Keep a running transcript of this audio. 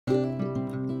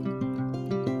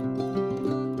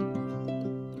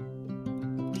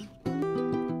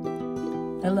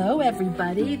Hello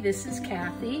everybody, this is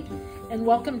Kathy and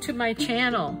welcome to my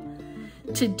channel.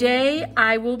 Today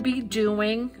I will be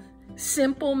doing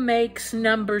Simple Makes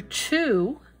number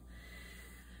 2.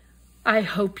 I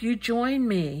hope you join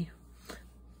me.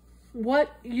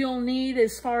 What you'll need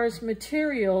as far as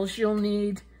materials, you'll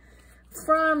need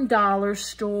from Dollar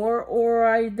Store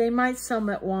or they might sell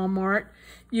them at Walmart.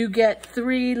 You get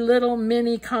 3 little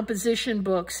mini composition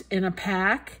books in a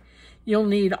pack. You'll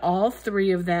need all 3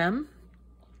 of them.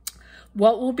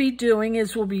 What we'll be doing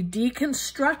is we'll be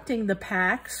deconstructing the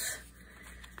packs,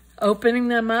 opening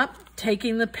them up,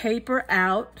 taking the paper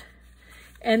out,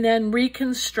 and then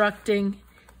reconstructing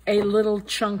a little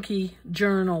chunky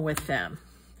journal with them.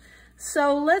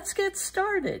 So let's get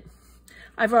started.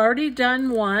 I've already done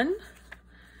one.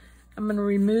 I'm going to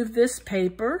remove this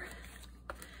paper.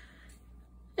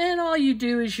 And all you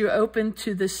do is you open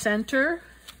to the center.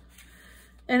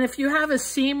 And if you have a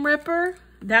seam ripper,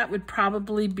 that would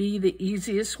probably be the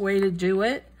easiest way to do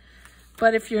it.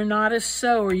 But if you're not a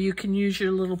sewer, you can use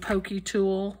your little pokey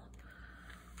tool.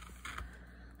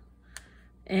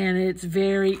 And it's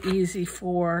very easy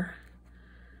for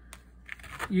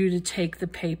you to take the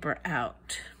paper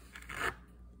out.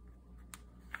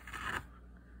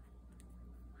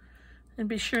 And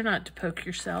be sure not to poke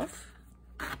yourself.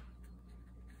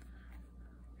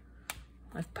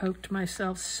 I've poked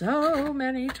myself so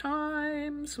many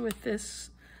times with this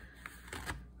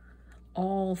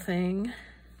awl thing.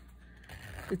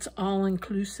 It's all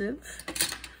inclusive.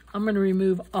 I'm going to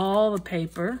remove all the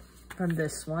paper from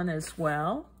this one as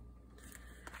well.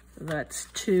 That's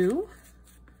 2.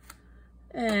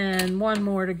 And 1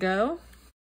 more to go.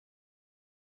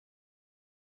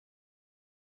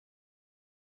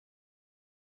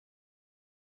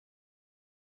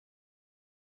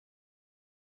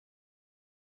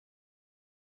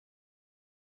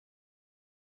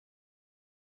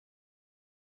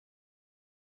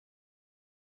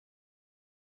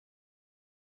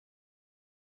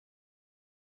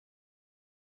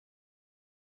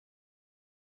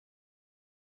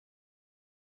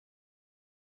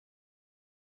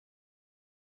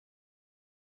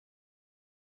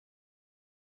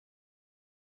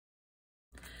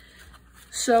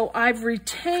 So I've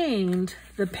retained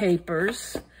the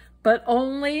papers, but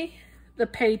only the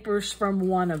papers from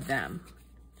one of them.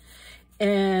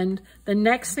 And the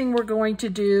next thing we're going to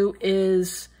do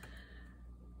is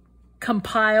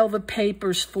compile the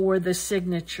papers for the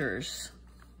signatures.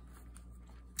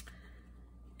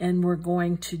 And we're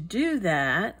going to do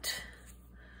that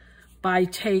by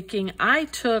taking, I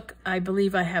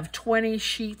believe I have 20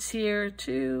 sheets here,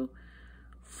 2,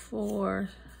 4,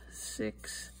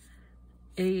 6,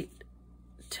 8,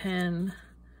 10,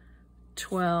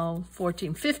 12,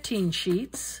 14, 15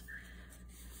 sheets.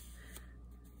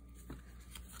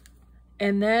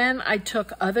 And then I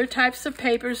took other types of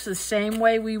papers the same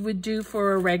way we would do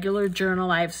for a regular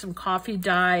journal. I have some coffee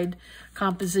dyed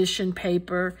composition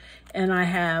paper, and I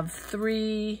have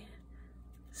 3,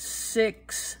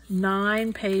 6,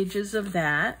 9 pages of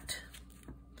that.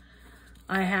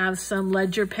 I have some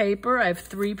ledger paper. I have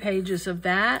 3 pages of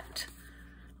that.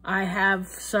 I have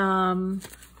some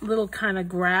little kind of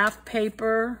graph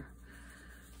paper,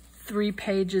 3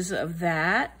 pages of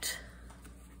that.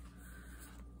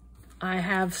 I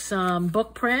have some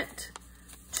book print,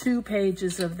 2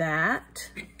 pages of that.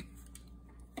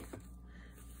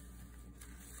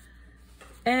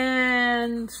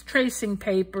 And tracing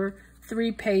paper,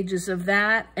 3 pages of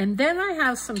that. And then I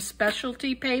have some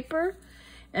specialty paper,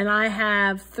 and I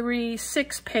have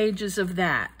 6 pages of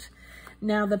that.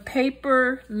 Now the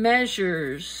paper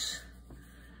measures,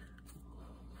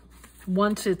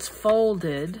 once it's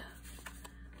folded,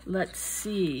 let's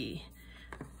see,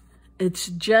 it's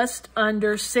just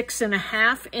under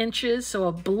 6.5 inches, so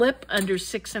a blip under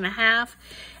 6.5,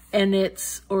 and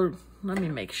it's, or let me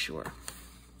make sure.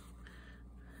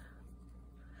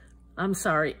 I'm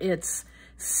sorry, it's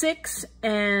 6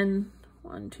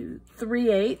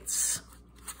 3/8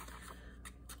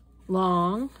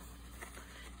 long.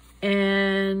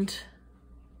 And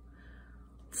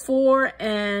 4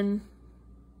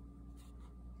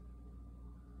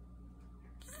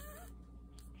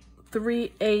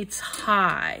 3/8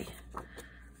 high.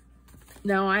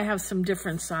 Now I have some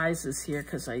different sizes here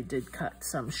because I did cut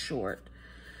some short.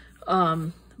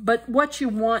 But what you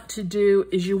want to do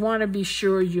is you want to be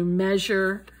sure you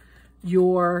measure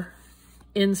your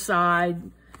inside.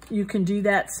 You can do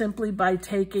that simply by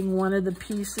taking one of the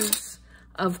pieces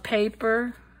of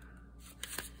paper,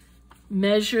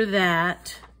 measure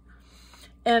that,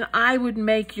 and I would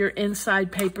make your inside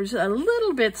papers a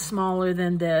little bit smaller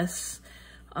than this,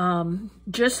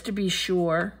 just to be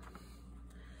sure.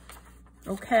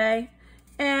 okay?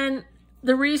 And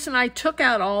the reason I took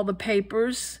out all the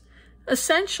papers,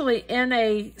 essentially in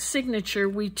a signature,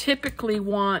 we typically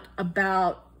want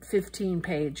about 15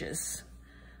 pages.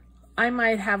 I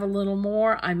might have a little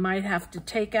more, I might have to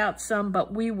take out some,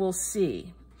 but we will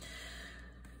see.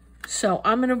 So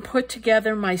I'm going to put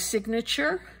together my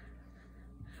signature.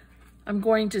 I'm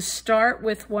going to start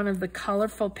with one of the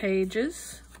colorful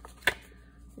pages.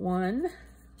 1,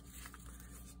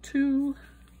 2,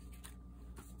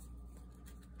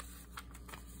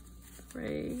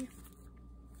 3.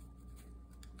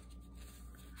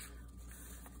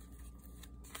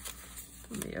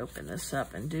 Let me open this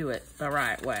up and do it the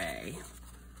right way.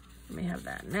 Let me have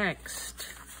that next.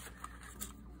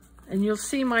 And you'll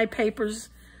see my papers,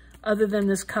 other than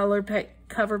this cover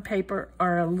paper,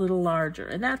 are a little larger,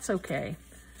 and that's okay.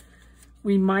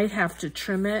 We might have to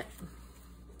trim it.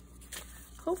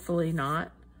 Hopefully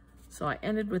not. So I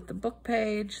ended with the book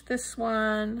page. This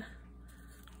one,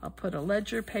 I'll put a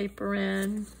ledger paper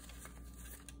in.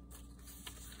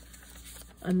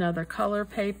 Another color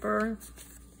paper.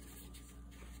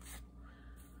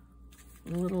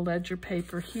 A little ledger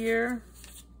paper here.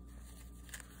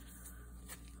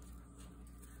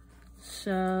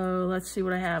 So let's see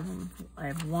what I have. I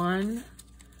have 1,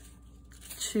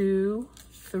 2,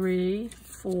 3,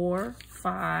 4,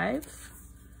 5.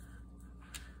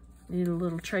 Need a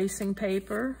little tracing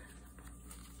paper.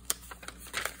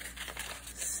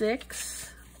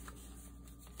 6.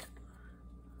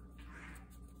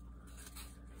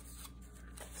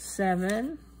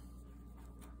 7.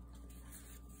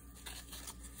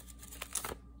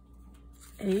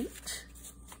 8.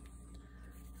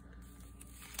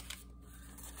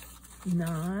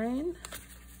 9.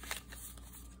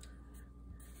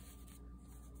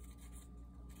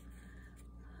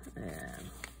 And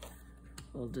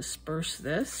we'll disperse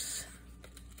this.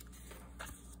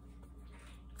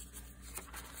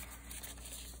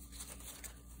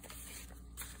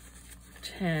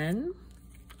 10.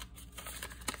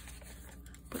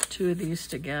 Put 2 of these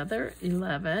together.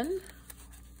 11.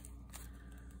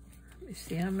 Let me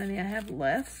see how many I have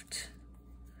left.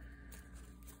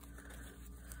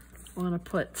 I want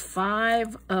to put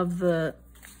 5 of the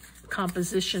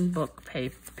composition book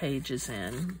pages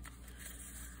in.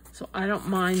 So I don't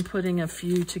mind putting a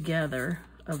few together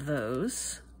of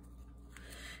those.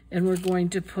 And we're going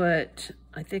to put,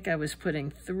 I think I was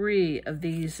putting 3 of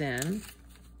these in.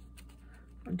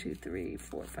 1, 2, 3,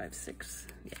 4, 5, 6,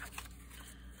 yeah.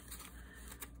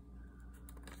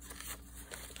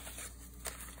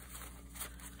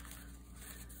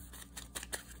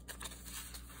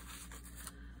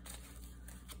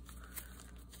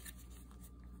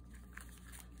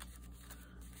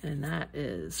 And that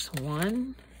is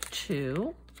 1,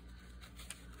 2,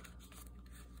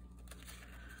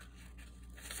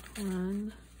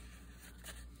 1,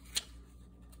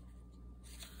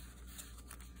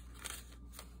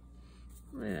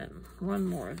 and 1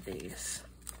 more of these.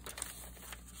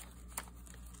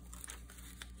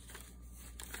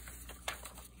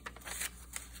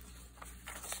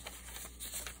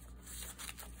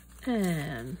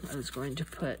 And I was going to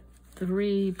put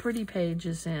 3 pretty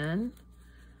pages in.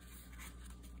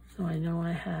 So I know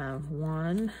I have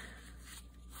 1,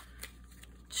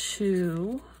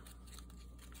 2,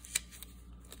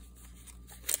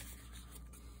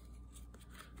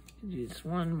 use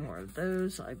 1 more of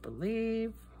those, I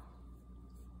believe.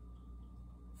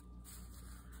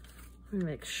 Let me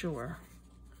make sure.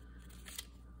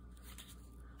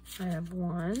 I have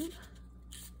 1,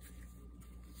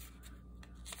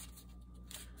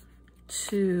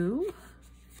 2.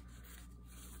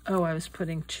 Oh, I was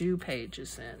putting 2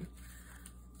 pages in.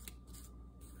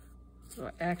 So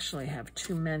I actually have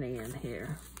too many in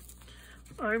here.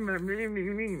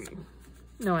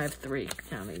 No, I have 3,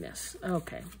 counting this.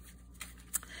 Okay.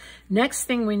 Next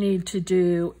thing we need to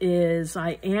do is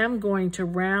I am going to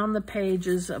round the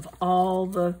pages of all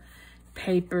the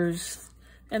papers,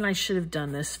 and I should have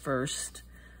done this first,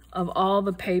 of all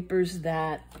the papers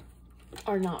that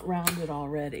are not rounded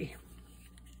already.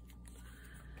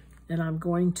 And I'm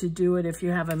going to do it, if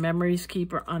you have a memories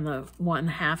keeper, on the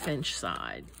 1/2 inch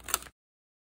side.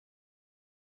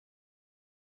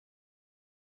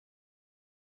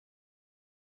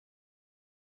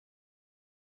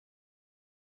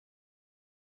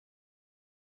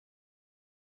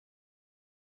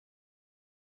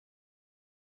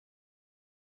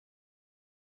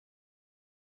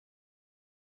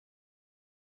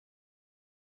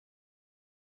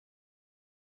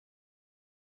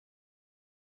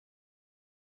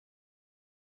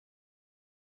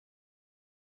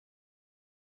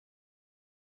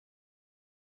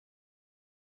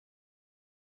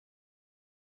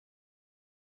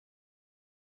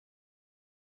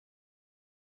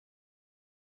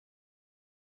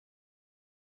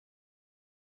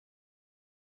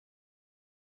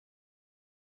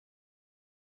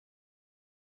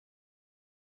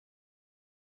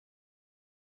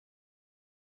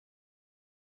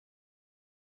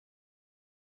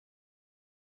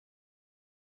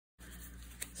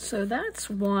 So that's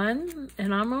one,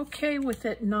 and I'm okay with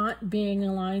it not being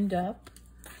lined up,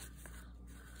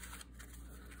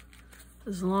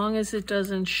 as long as it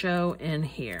doesn't show in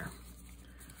here.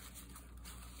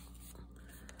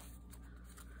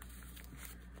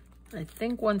 I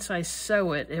think once I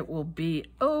sew it, it will be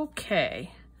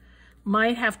okay.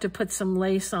 Might have to put some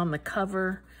lace on the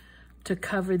cover to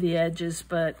cover the edges,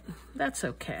 but that's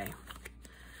okay.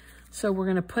 So we're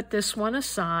gonna put this one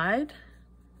aside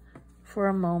for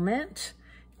a moment.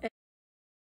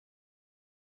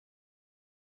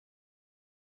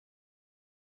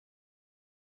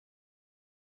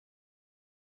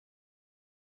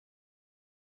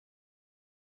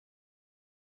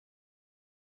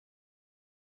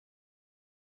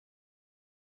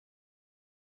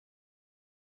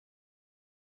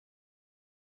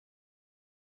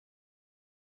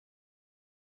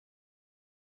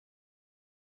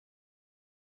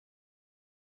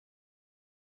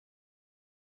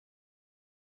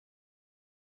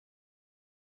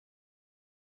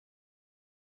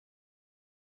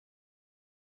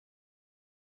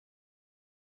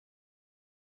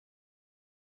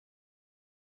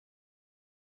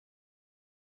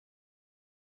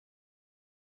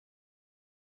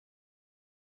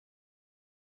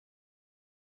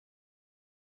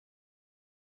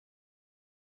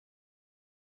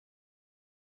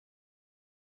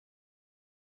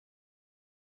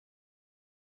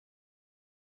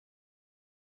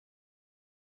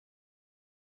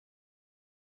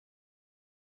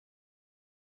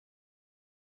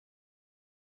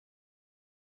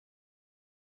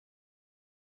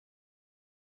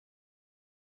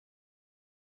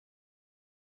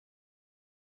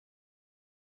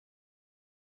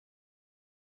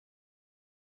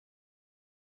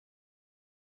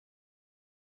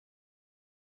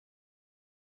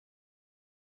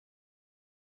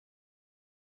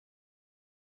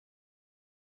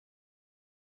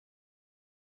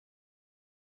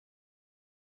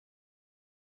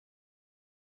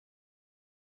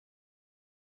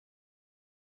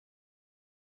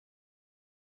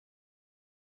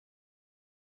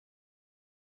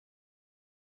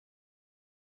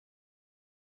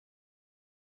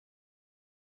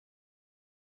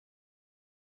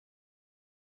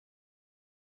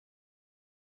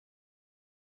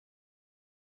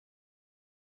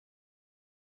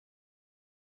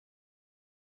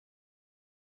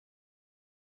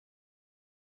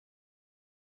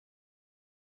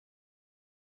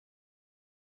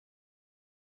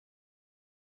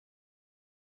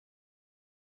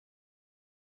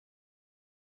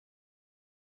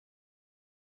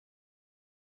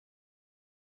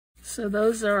 So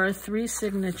those are our 3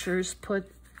 signatures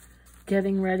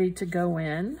getting ready to go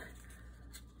in.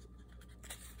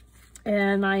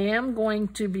 And I am going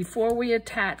to, before we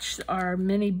attach our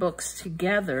mini books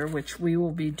together, which we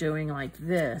will be doing like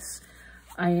this,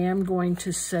 I am going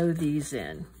to sew these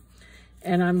in.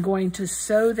 And I'm going to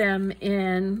sew them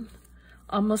in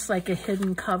almost like a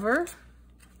hidden cover,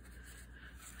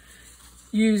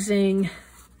 using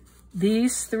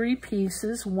these 3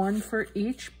 pieces, one for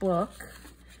each book.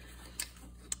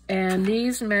 And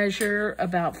these measure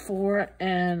about 4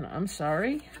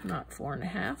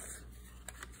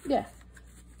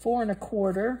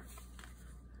 1/4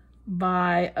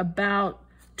 by about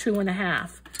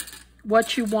 2.5.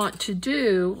 What you want to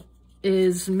do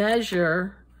is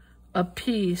measure a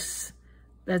piece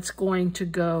that's going to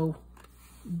go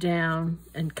down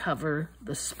and cover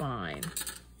the spine.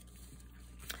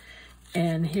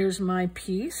 And here's my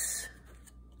piece.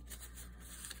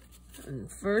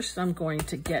 And first I'm going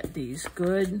to get these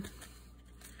good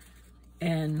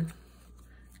and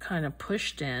kind of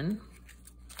pushed in.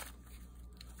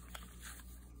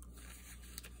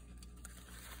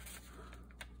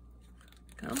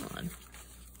 Come on.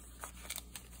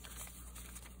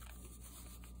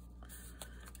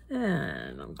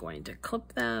 And I'm going to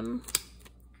clip them.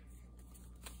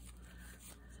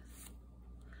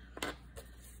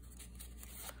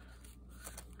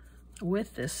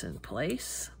 With this in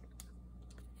place,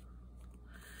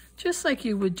 just like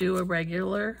you would do a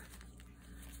regular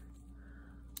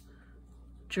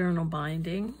journal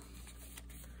binding.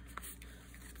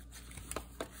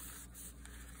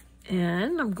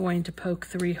 And I'm going to poke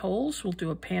 3 holes. We'll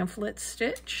do a pamphlet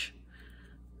stitch.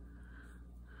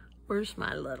 Where's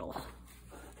my little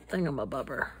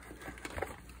thingamabobber?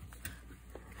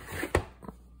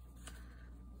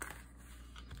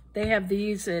 They have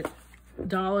these at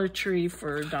Dollar Tree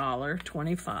for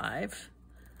 $1.25.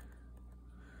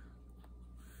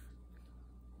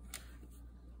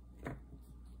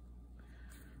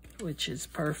 Which is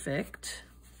perfect.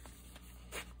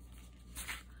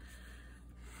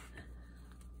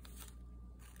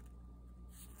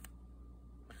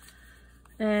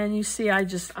 And you see, I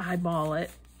just eyeball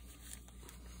it.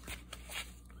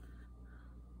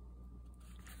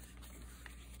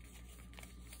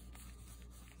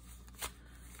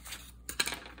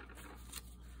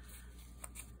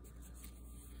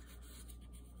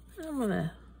 I'm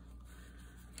gonna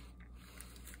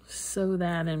sew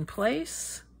that in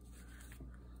place.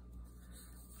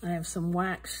 I have some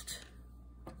waxed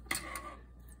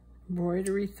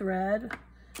embroidery thread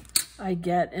I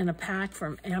get in a pack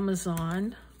from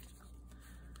Amazon.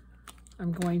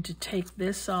 I'm going to take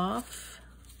this off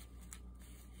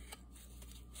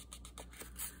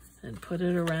and put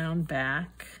it around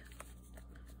back.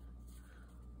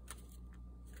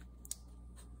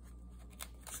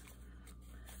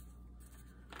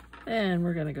 And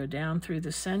we're going to go down through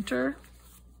the center.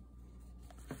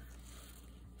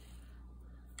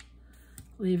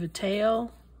 Leave a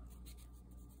tail.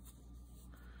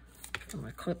 I'm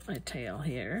going to clip my tail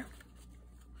here.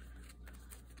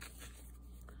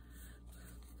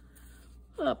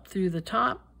 Up through the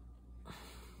top. I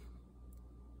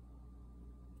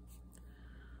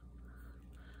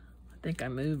think I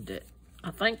moved it.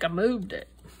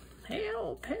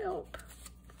 Help, help.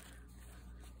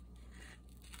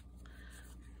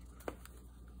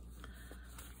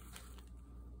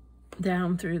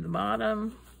 Down through the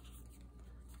bottom.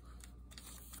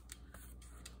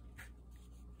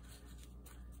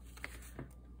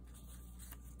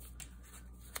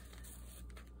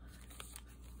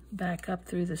 Back up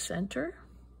through the center.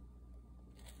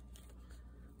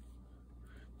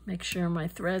 Make sure my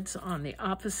thread's on the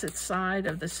opposite side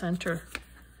of the center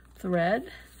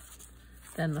thread.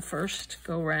 Then the first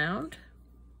go round.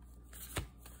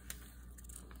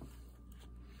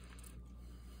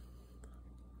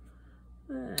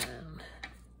 And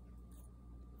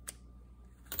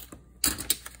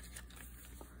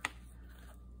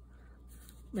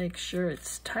make sure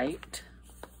it's tight.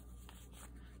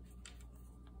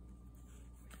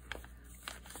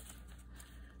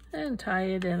 And tie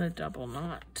it in a double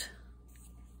knot.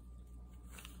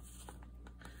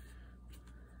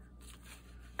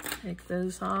 Take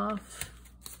those off.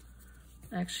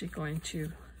 I'm actually going to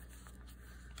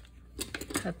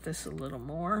cut this a little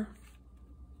more.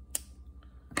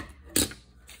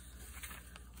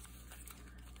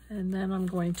 And then I'm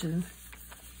going to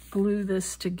glue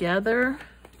this together.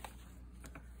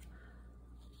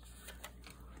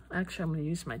 Actually, I'm going to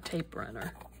use my tape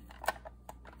runner.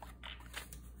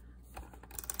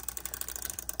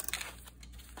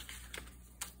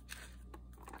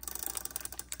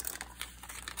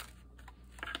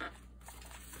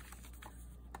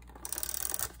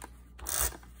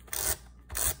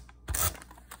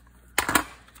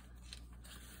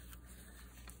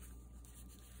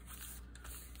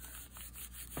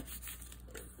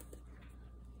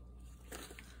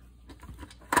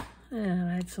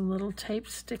 And I had some little tape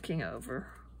sticking over.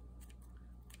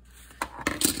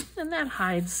 And that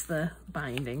hides the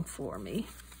binding for me.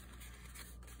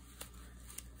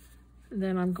 And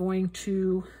then I'm going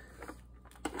to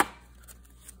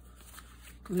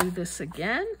glue this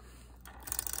again.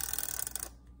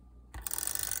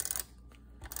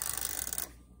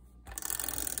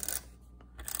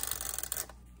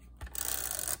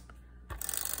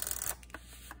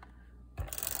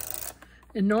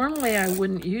 And normally I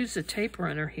wouldn't use a tape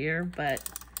runner here, but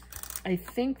I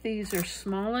think these are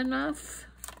small enough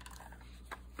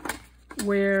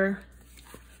where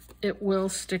it will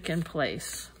stick in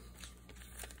place.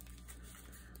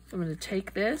 I'm going to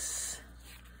take this,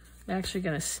 I'm actually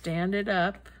going to stand it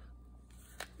up,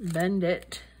 bend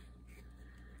it,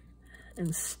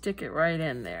 and stick it right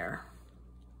in there.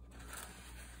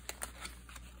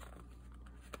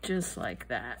 Just like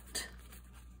that.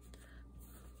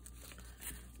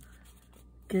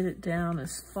 Get it down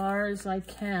as far as I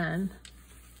can.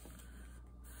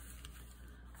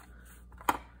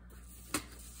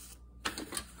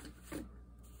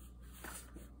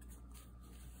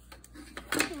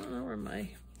 Where am I?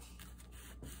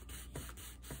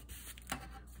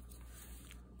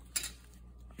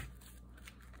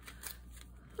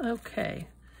 Okay,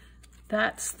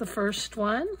 that's the first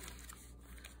one,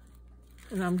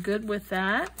 and I'm good with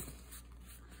that.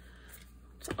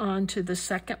 It's on to the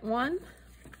second one.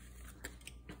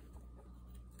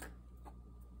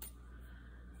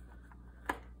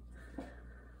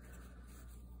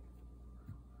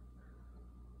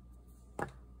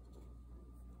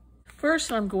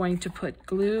 First, I'm going to put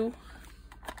glue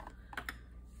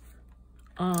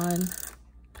on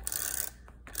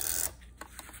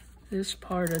this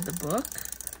part of the book,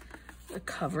 the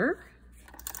cover,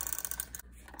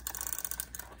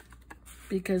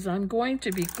 because I'm going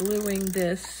to be gluing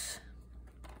this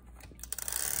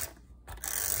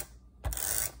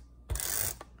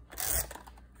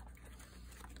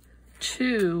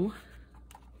 2.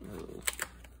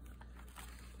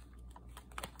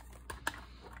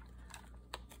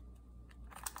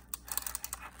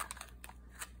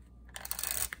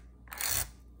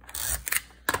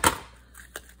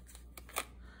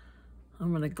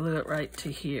 I'm going to glue it right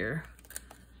to here.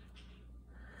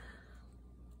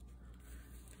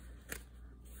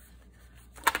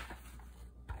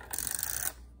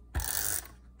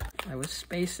 I was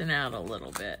spacing out a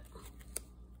little bit.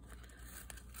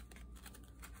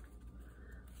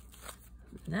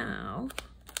 Now,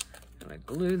 I'm going to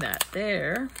glue that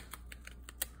there.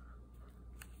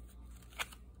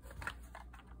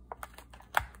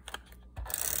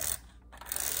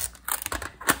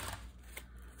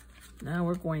 Now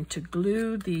we're going to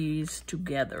glue these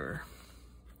together.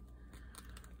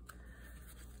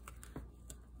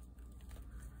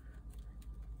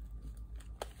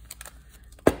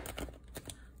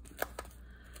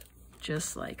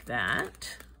 Just like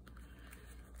that.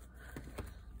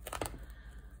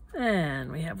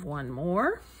 And we have one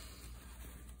more.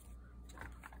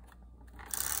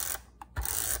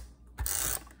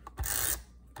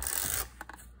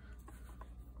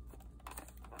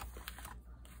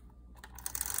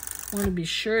 I want to be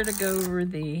sure to go over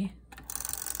the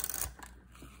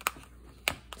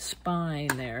spine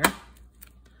there.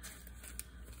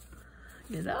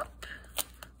 Get up.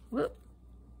 Whoop.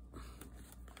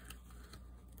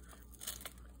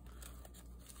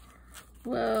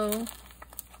 Whoa.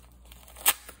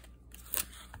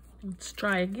 Let's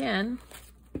try again.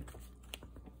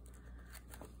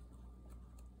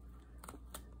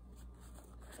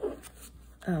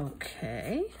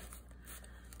 Okay.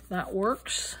 That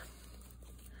works.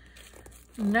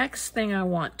 Next thing I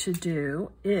want to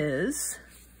do is,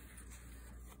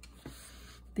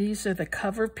 these are the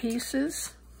cover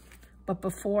pieces, but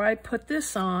before I put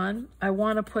this on, I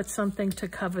want to put something to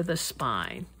cover the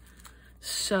spine.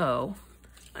 So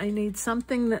I need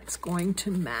something that's going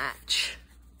to match.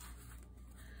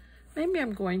 Maybe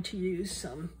I'm going to use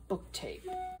some book tape.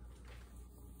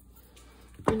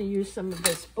 I'm going to use some of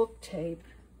this book tape.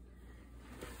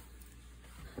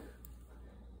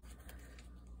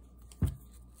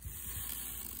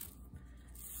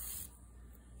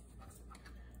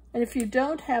 And if you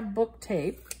don't have book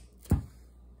tape,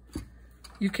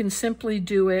 you can simply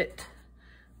do it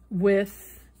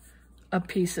with a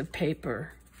piece of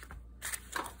paper.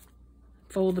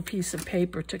 Fold a piece of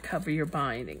paper to cover your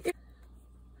binding.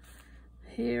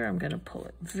 Here, I'm going to pull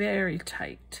it very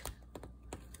tight.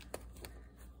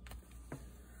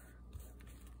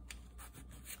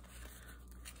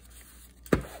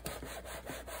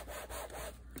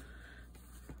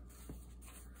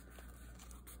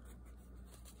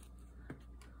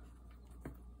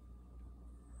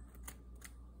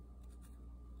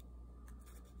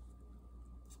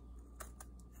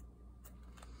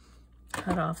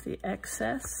 Cut off the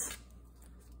excess.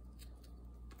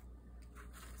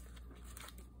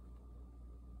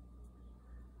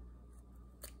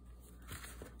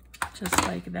 Just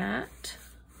like that.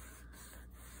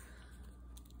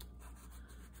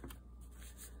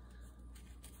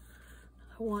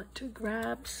 I want to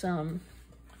grab some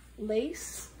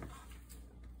lace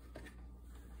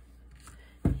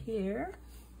here.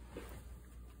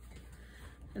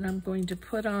 And I'm going to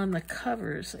put on the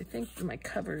covers. I think my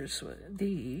covers were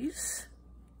these.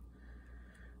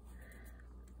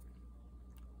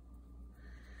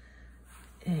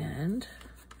 And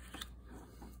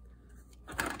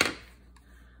I'm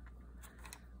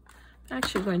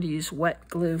actually going to use wet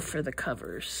glue for the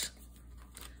covers.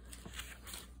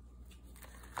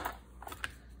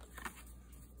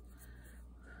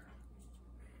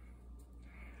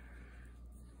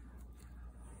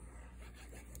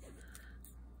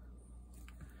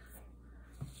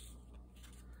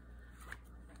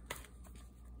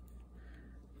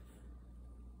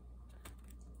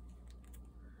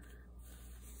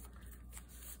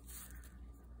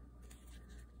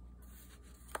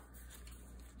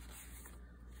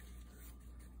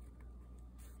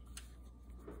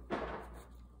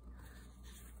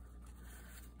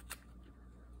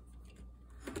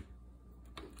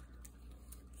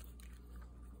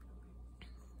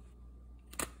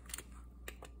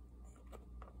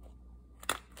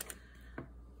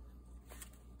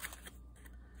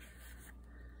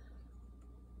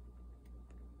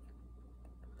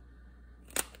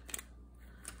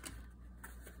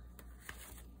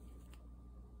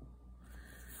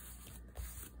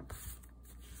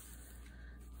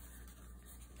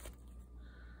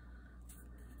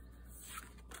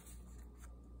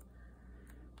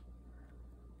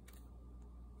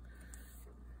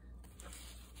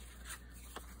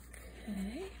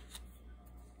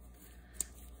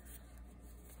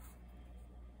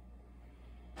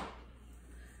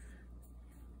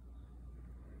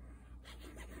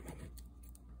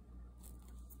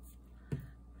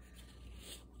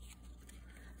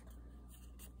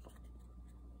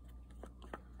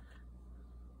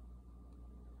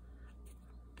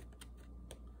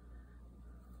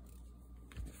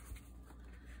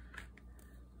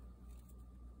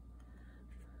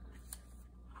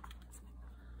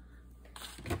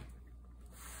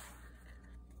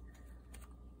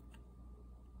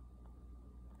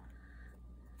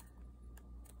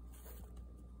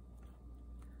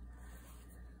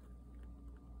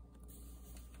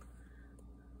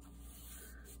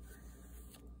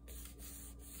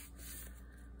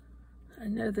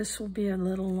 know this will be a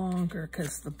little longer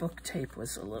because the book tape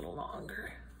was a little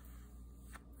longer.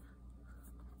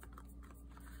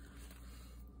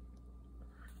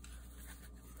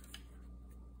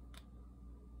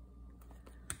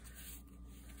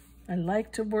 I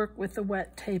like to work with the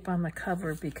wet tape on the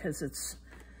cover because it's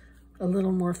a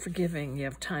little more forgiving. You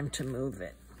have time to move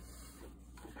it.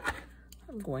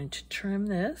 I'm going to trim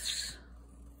this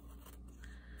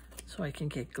so I can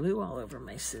get glue all over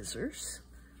my scissors.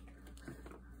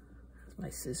 My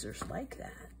scissors like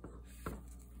that.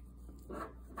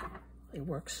 They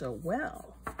work so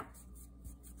well.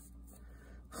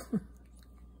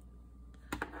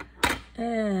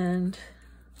 And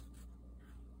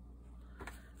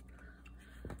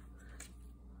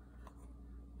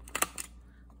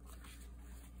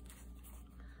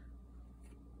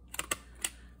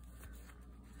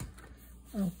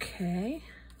okay,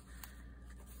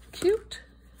 cute.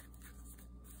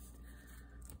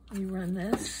 You run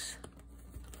this.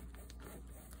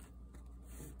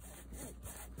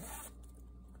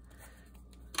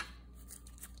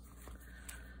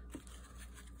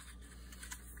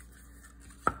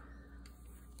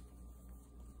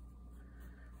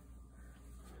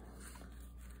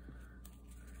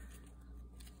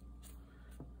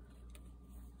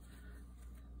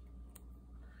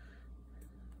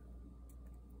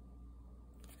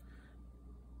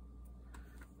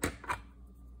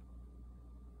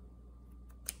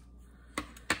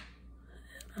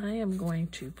 I am going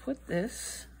to put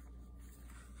this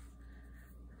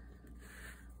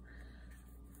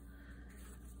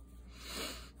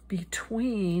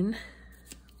between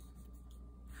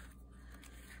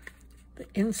the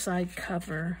inside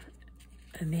cover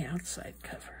and the outside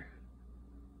cover.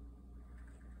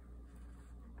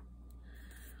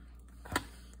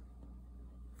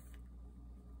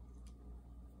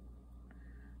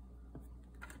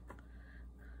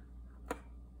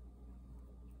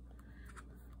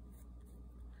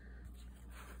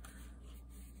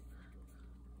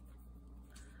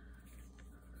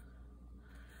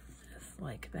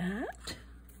 Like that.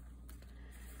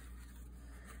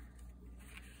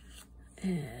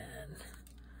 And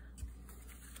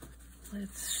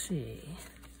let's see,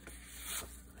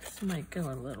 this might go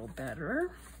a little better.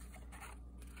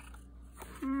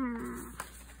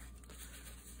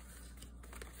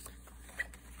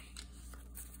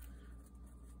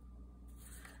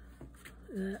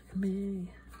 Let me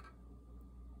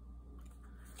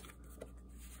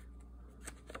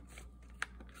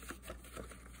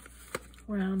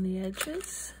around the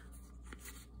edges.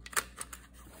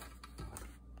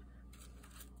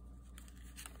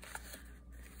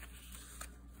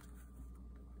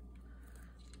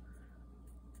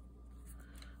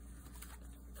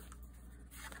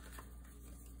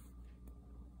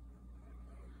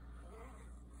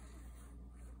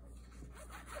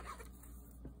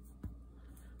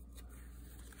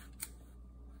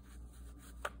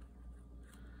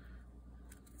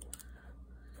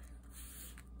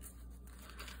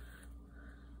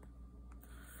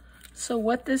 So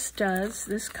what this does,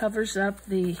 this covers up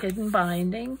the hidden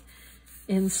binding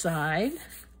inside,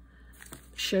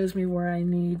 shows me where I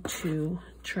need to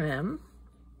trim.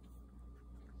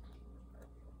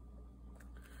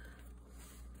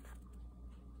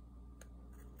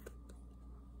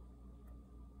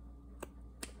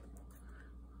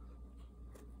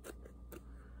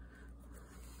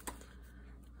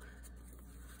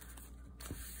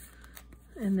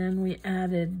 And then we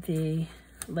added the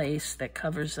lace that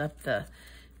covers up the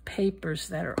papers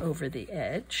that are over the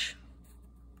edge.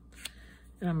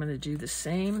 And I'm going to do the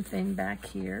same thing back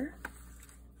here.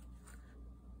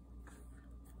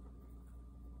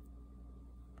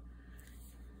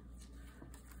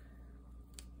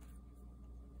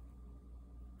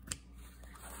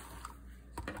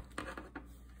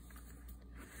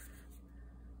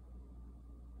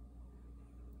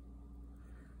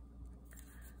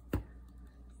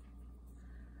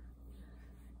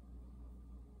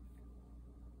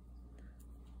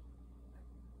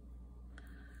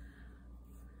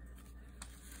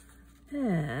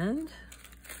 And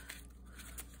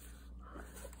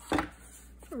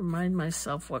remind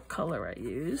myself what color I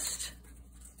used.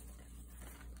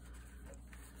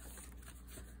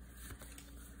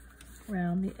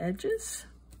 Around the edges.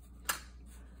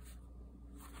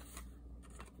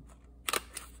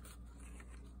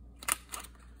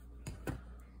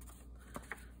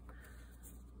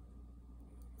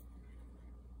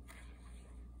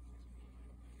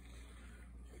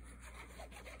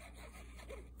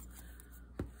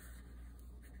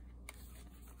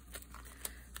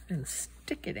 And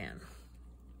stick it in.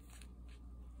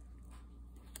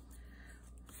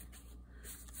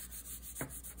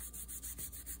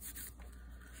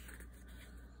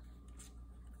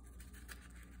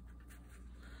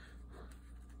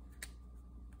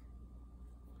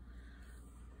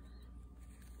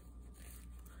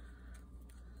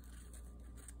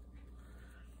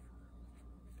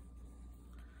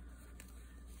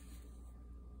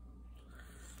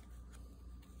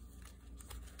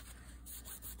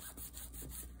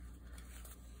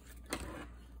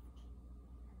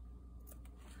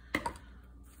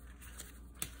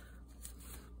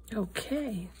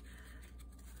 Okay.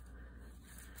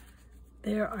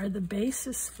 There are the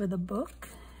bases for the book.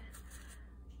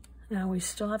 Now we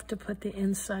still have to put the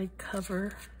inside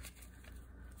cover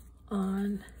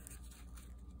on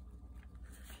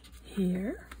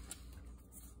here.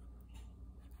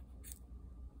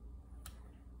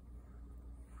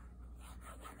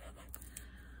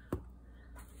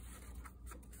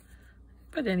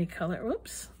 Put any color,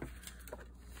 oops.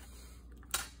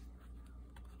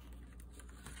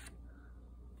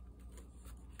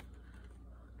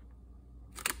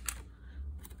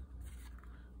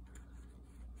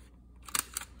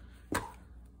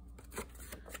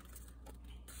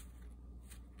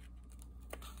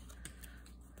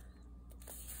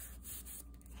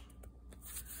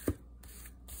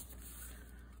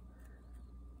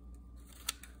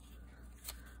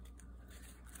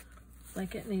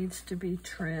 Like it needs to be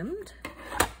trimmed.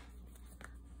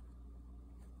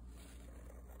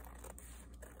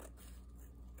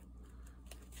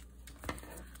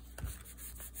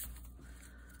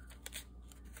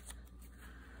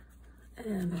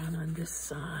 And one on this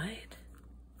side.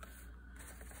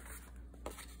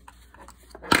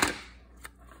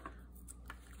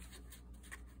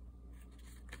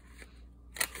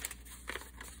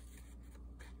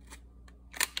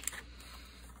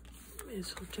 May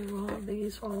as well do all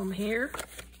these while I'm here.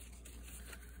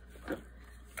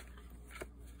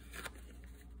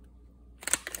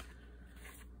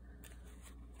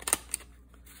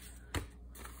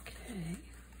 Okay.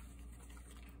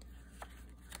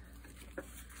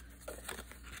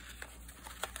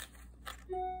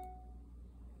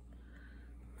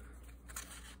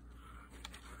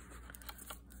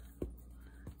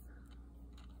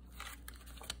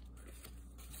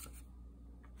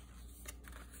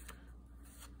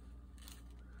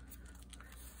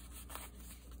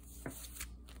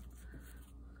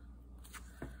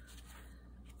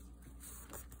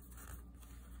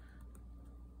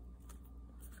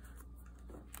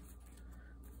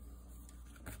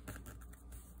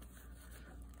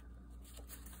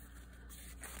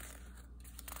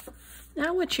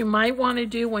 Now what you might want to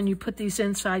do when you put these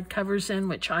inside covers in,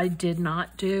 which I did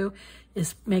not do,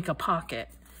 is make a pocket.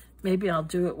 Maybe I'll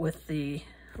do it with the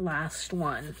last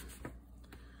one.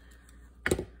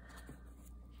 The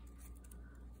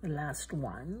last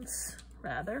ones,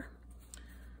 rather.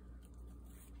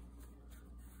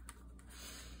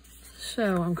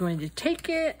 So I'm going to take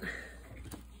it,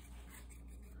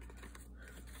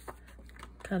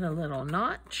 cut a little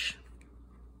notch.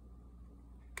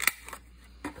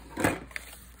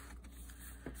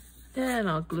 Then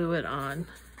I'll glue it on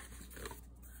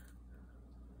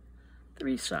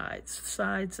 3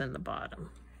 sides and the bottom.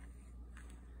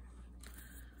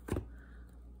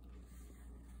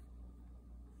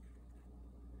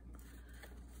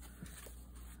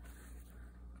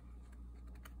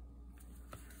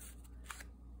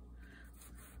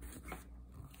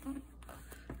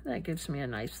 That gives me a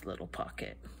nice little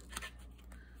pocket.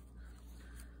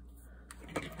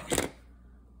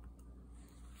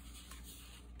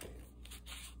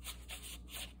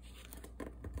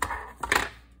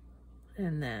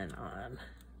 And then on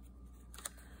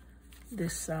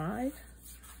this side,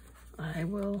 I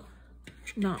will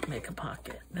not make a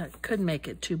pocket. That could make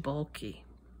it too bulky.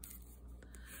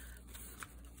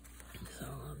 So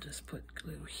I'll just put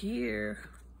glue here.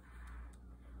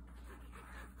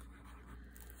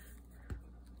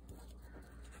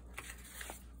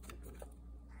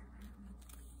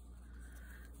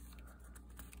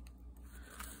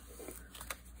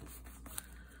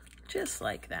 Just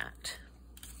like that.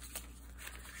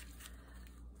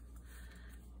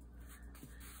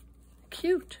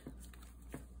 Cute.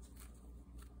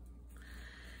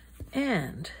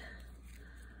 And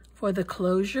for the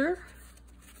closure,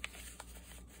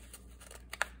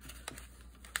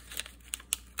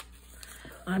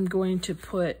 I'm going to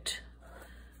put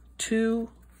 2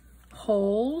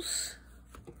 holes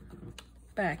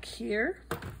back here.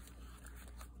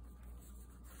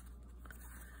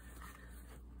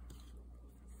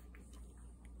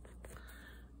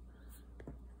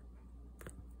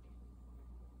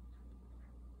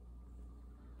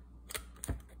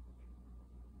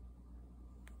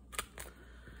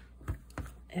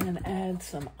 And add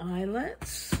some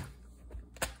eyelets.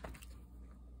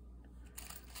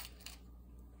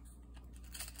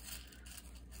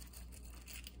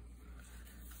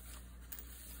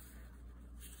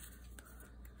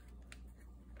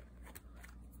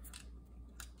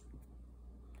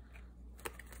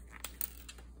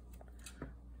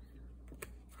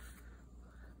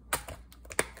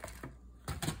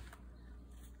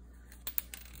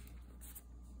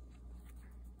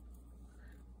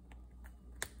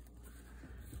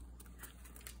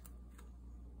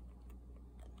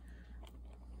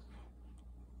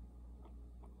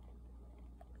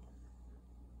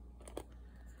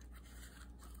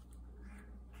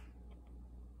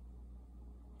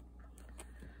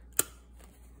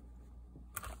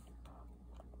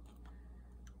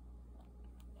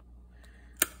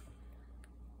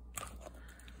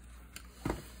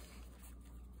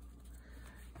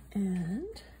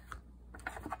 And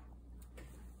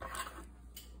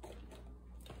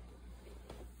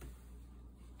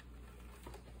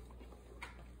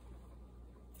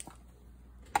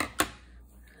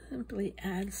simply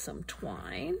add some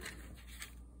twine.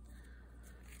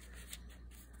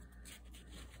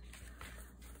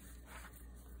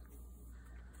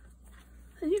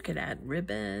 And you could add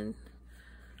ribbon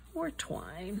or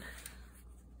twine.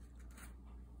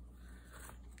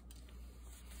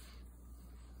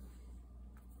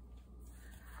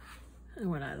 And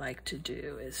what I like to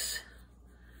do is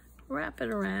wrap it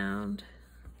around.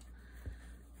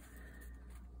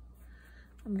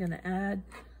 I'm going to add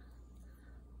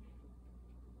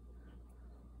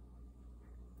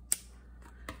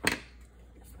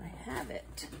have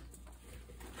it.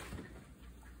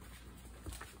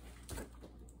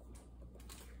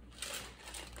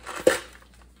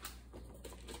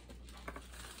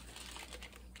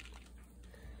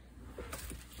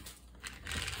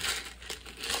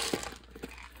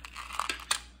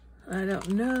 I don't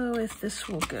know if this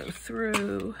will go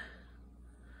through.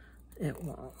 It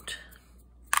won't.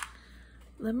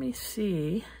 Let me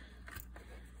see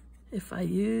if I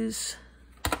use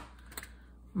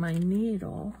my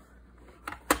needle.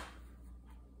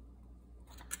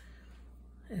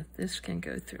 If this can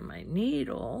go through my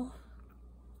needle.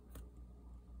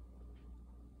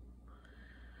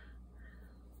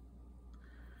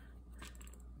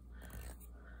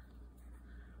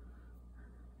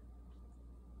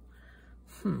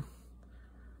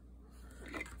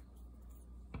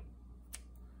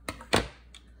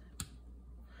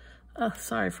 Oh,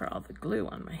 sorry for all the glue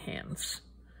on my hands.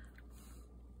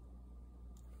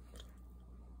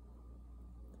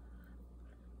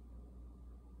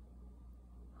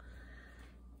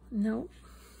 Nope.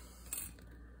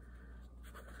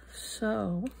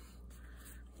 So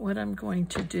what I'm going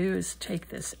to do is take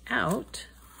this out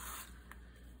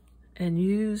and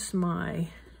use my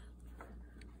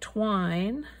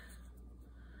twine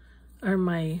or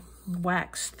my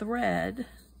wax thread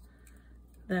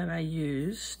that I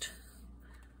used.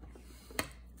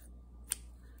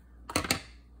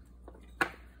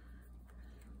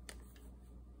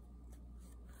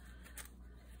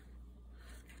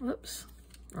 Whoops,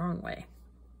 wrong way.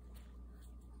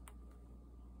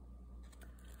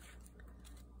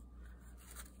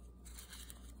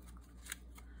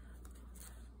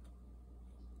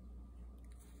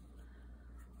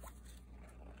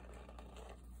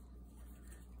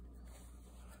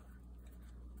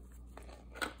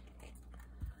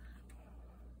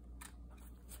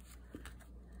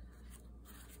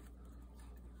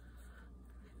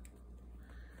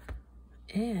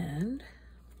 And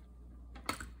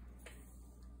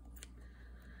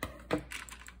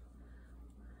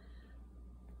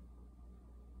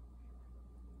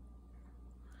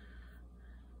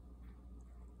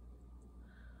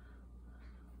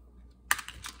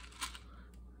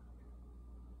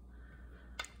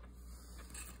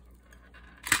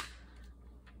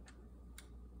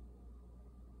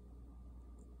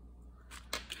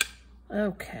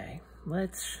okay,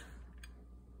 let's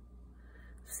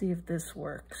see if this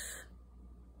works.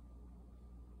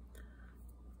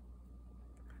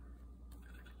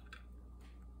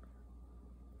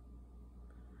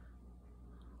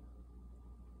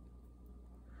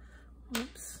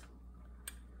 Oops.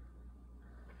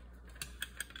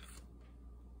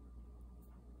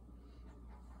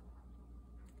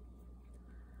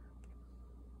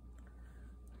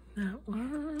 That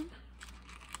one.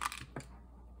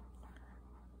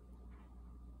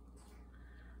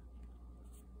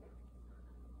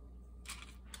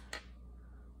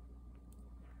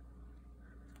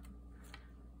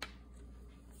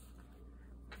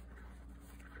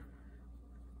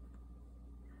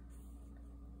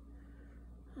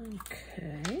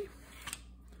 Okay.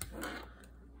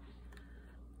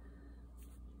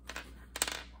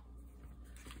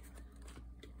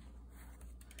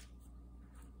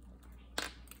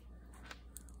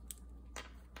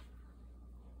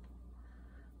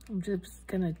 I'm just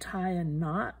going to tie a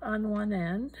knot on one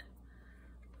end,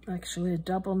 actually a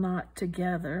double knot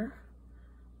together.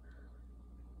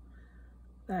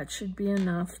 That should be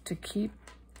enough to keep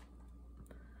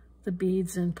the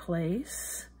beads in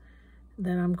place.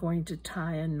 Then I'm going to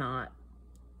tie a knot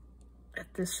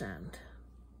at this end.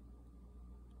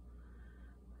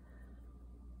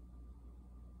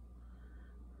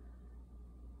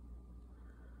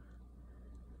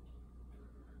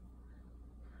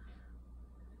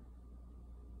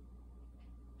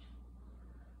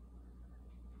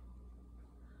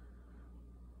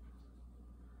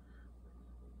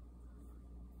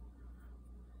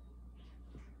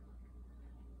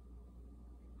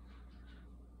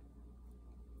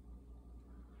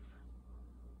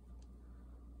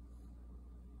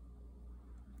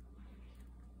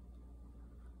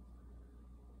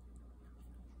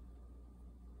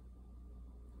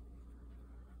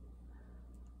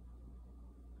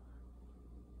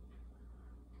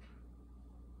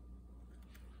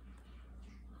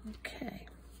 Okay.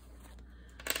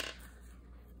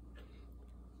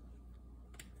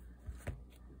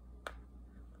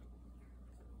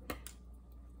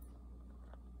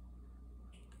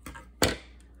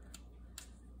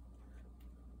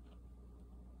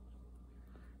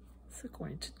 So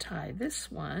going to tie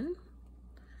this one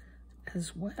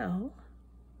as well.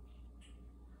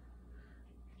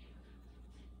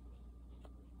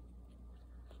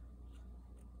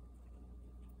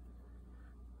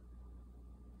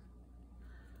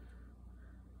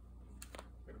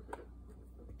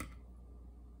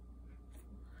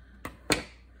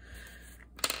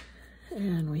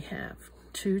 And we have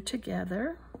two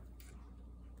together. We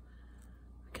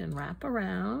can wrap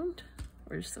around.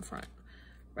 Where's the front?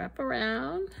 Wrap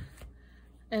around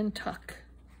and tuck.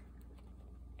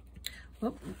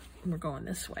 Whoop, we're going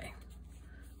this way.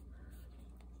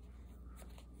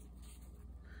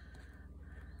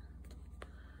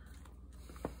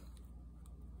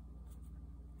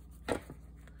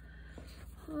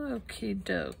 Okie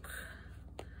doke.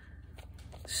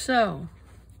 So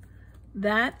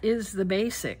that is the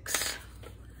basics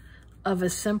of a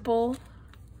simple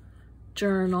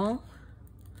journal.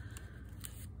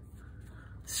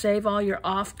 Save all your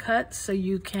offcuts so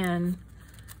you can,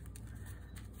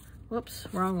 whoops,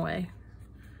 wrong way.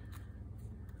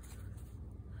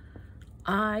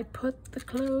 I put the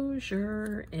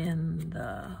closure in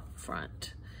the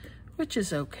front, which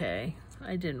is okay.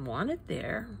 I didn't want it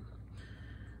there,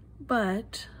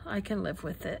 but I can live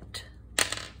with it.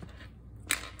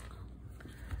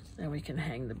 Then we can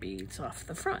hang the beads off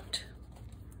the front.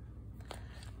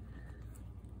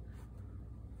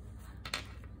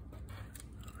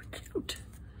 Cute.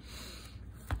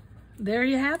 There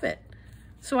you have it.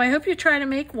 So I hope you try to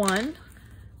make one.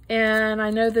 And I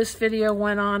know this video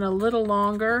went on a little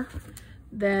longer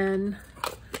than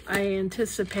I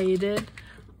anticipated.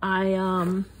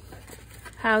 I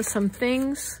have some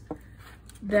things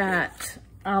that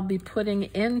I'll be putting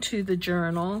into the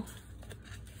journal.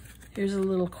 Here's a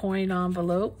little coin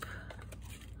envelope.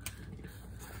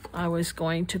 I was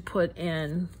going to put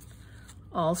in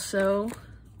also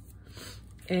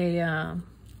a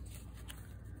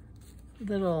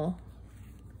little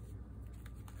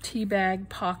tea bag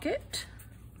pocket,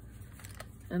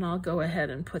 and I'll go ahead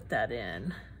and put that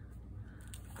in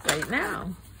right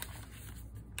now.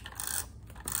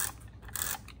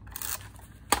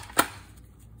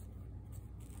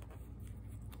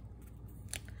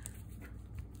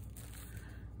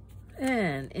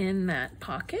 And in that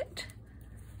pocket,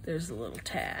 there's a little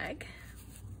tag,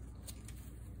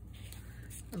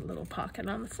 a little pocket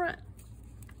on the front.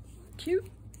 Cute.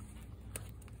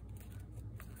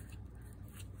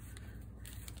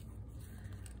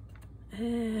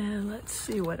 And let's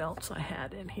see what else I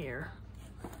had in here.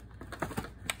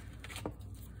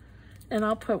 And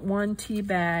I'll put one tea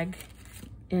bag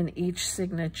in each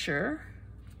signature.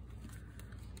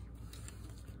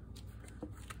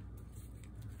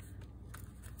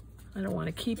 I don't want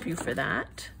to keep you for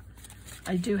that.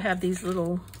 I do have these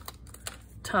little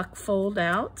tuck fold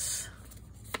outs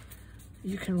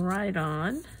you can write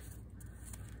on.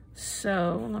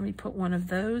 So let me put one of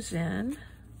those in.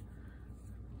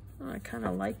 Oh, I kind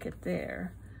of like it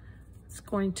there. It's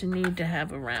going to need to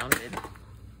have a rounded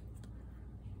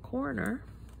corner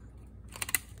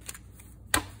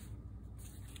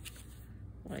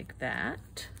like that.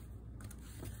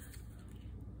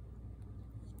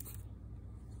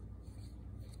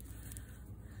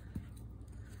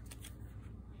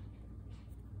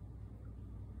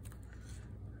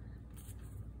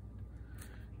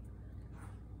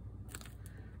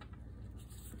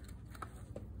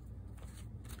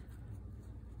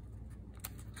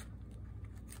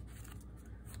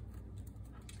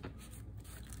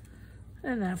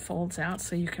 And that folds out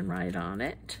so you can write on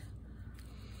it.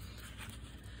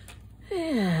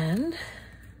 And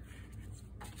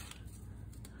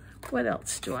what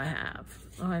else do I have?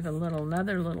 Oh, I have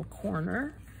another little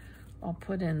corner. I'll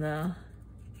put in the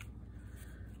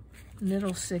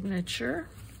middle signature.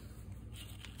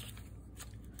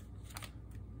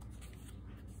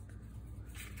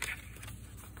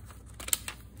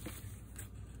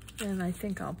 And I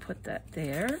think I'll put that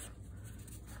there.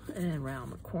 And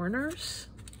around the corners.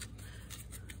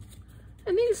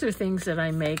 And these are things that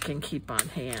I make and keep on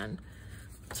hand.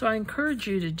 So I encourage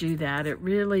you to do that. It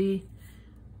really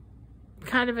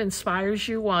kind of inspires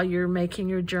you while you're making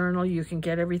your journal. You can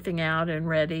get everything out and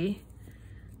ready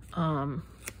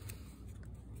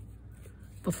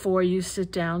before you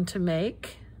sit down to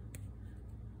make.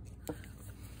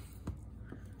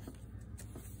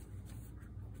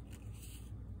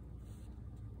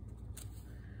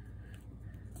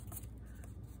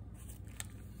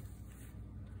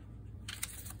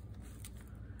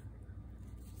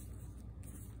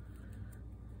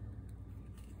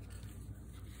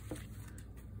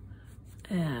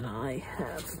 And I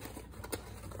have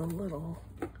a little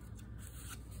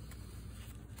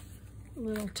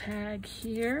tag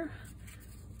here.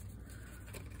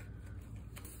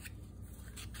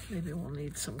 Maybe we'll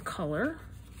need some color.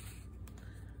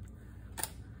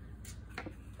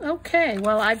 Okay,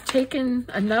 well, I've taken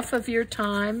enough of your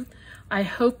time. I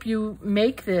hope you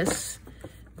make this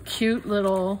cute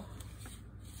little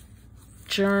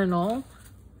journal.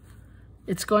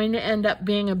 It's going to end up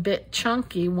being a bit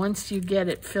chunky once you get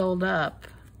it filled up.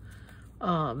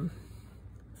 But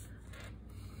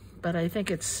I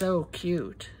think it's so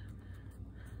cute.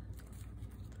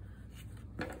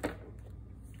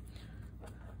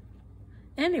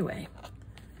 Anyway,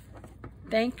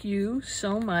 thank you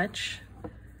so much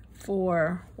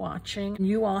for watching.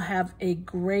 You all have a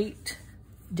great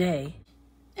day.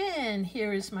 And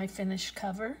here is my finished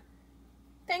cover.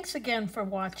 Thanks again for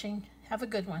watching. Have a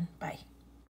good one. Bye.